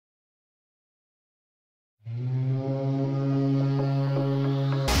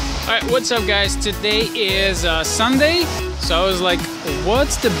Alright, what's up guys? Today is Sunday, so I was like,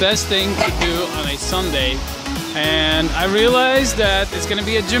 what's the best thing to do on a Sunday? And I realized that it's gonna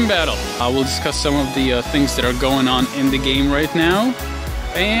be a gym battle. We'll discuss some of the things that are going on in the game right now,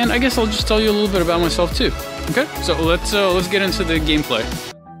 and I guess I'll just tell you a little bit about myself too. Okay, so let's get into the gameplay.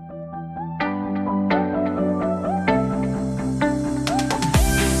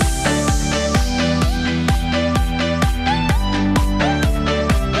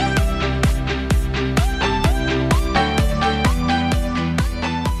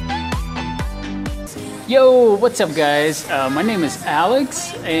 Yo, what's up guys? My name is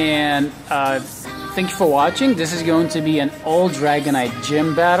Alex, and thank you for watching. This is going to be an all Dragonite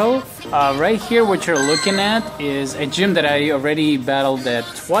gym battle. Right here, what you're looking at is a gym that I already battled at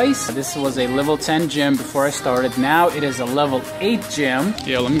twice. This was a level 10 gym before I started. Now it is a level 8 gym.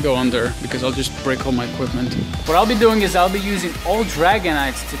 Yeah, let me go under because I'll just break all my equipment. What I'll be doing is I'll be using all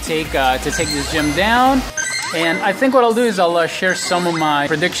Dragonites to take this gym down. And I think what I'll do is I'll share some of my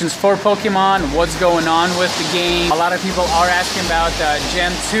predictions for Pokemon, what's going on with the game. A lot of people are asking about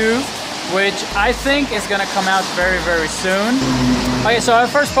Gen 2, which I think is going to come out very, very soon. Okay, so our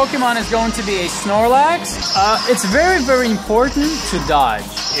first Pokemon is going to be a Snorlax. It's very, very important to dodge.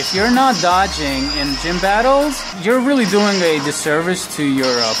 If you're not dodging in gym battles, you're really doing a disservice to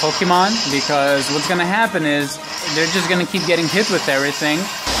your Pokemon, because what's going to happen is they're just going to keep getting hit with everything,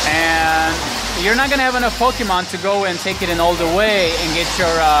 and you're not gonna have enough Pokemon to go and take it in all the way and get your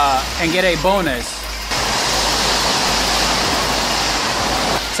and get a bonus.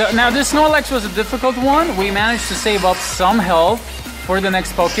 So now this Snorlax was a difficult one. We managed to save up some health for the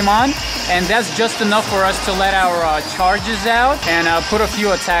next Pokemon, and that's just enough for us to let our charges out and put a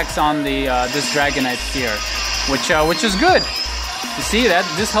few attacks on the this Dragonite here, which is good. You see that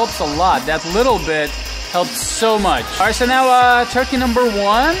this helps a lot. That little bit helps so much. All right, so now turkey number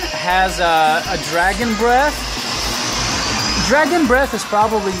 1 has a Dragon Breath. Dragon Breath is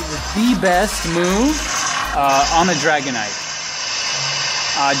probably the best move on a Dragonite.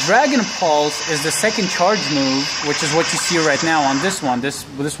 Dragon Pulse is the second charge move, which is what you see right now on this one. This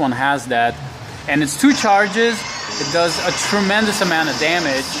one has that, and it's 2 charges. It does a tremendous amount of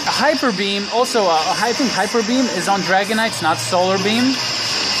damage. A Hyper Beam, also I think Hyper Beam is on Dragonites, not Solar Beam.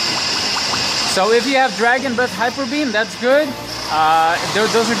 So if you have Dragon Breath, Hyper Beam, that's good.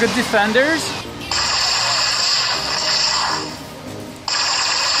 Those are good defenders.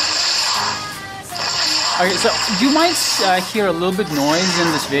 Okay, so you might hear a little bit noise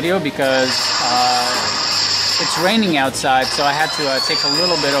in this video because it's raining outside, so I had to take a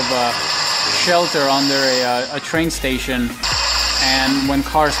little bit of shelter under a train station, and when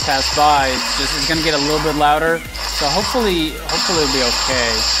cars pass by, it's gonna get a little bit louder. So hopefully it'll be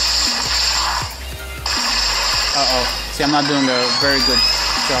okay. Uh-oh. See, I'm not doing a very good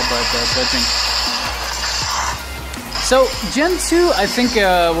job at dodging. So, Gen 2, I think,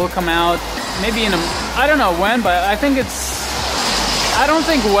 will come out maybe in I don't know when, but I don't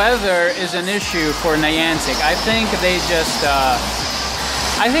think weather is an issue for Niantic. I think they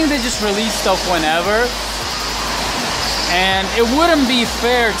just release stuff whenever. And it wouldn't be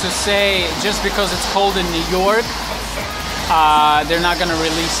fair to say, just because it's cold in New York, they're not gonna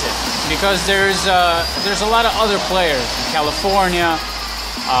release it, because there's a lot of other players in California,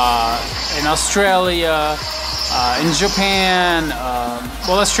 in Australia, in Japan.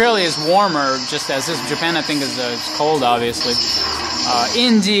 Well, Australia is warmer, just as is. Japan, I think, is cold, obviously.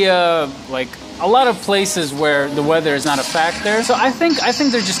 India, like a lot of places where the weather is not a factor. So I think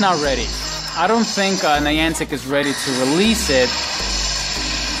they're just not ready. I don't think Niantic is ready to release it,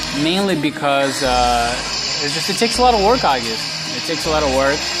 mainly because it takes a lot of work, I guess. It takes a lot of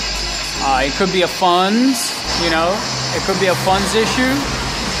work. It could be a funds, it could be a funds issue.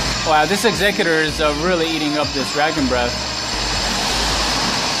 Wow, this Executor is really eating up this Dragon Breath.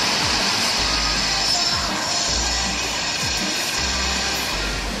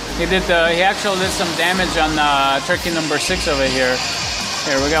 He actually did some damage on turkey number 6 over here.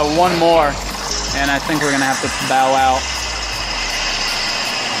 Here, we got one more, and I think we're gonna have to bow out.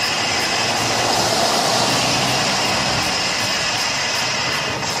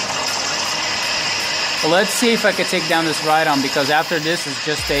 Well, let's see if I can take down this Rhydon, because after this is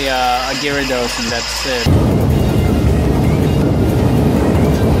just a Gyarados, and that's it.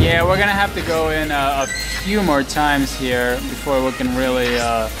 Yeah, we're gonna have to go in a few more times here before we can really.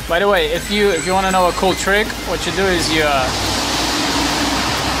 By the way, if you want to know a cool trick, what you do is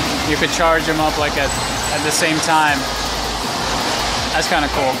you could charge them up like at the same time. That's kind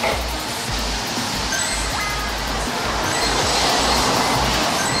of cool.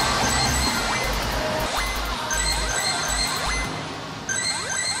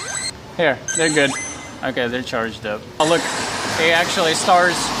 Here, they're good. Okay, they're charged up. Oh look, hey, actually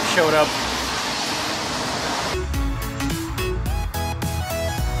stars showed up.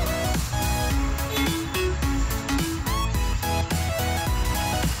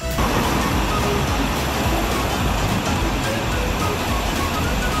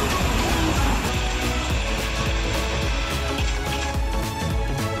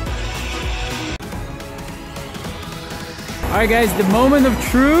 Alright guys, the moment of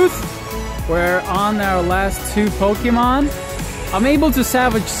truth. We're on our last 2 Pokemon. I'm able to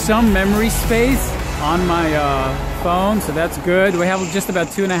salvage some memory space on my phone, so that's good. We have just about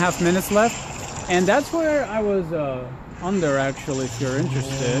 2.5 minutes left. And that's where I was under, actually, if you're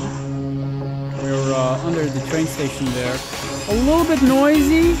interested. We were under the train station there. A little bit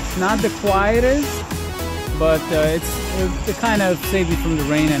noisy, not the quietest, but it kind of saved me from the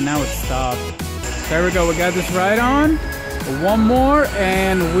rain, and now it's stopped. There we go, we got this right on. One more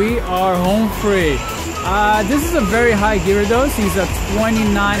and we are home free. This is a very high Gyarados. He's a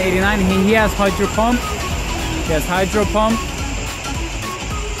 2989. He has Hydro Pump.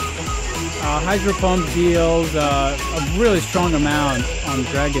 Hydro Pump deals a really strong amount on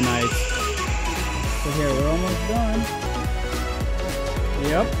Dragonite. So here, we're almost done.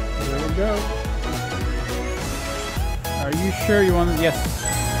 Yep, there we go. Are you sure you want to? Yes.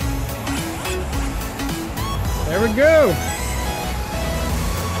 There we go.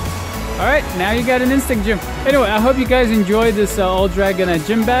 Alright, now you got an instinct gym. Anyway, I hope you guys enjoyed this old Dragonite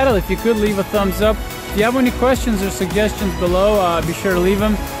gym battle. If you could, leave a thumbs up. If you have any questions or suggestions below, be sure to leave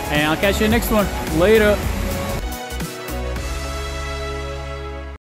them. And I'll catch you in the next one. Later.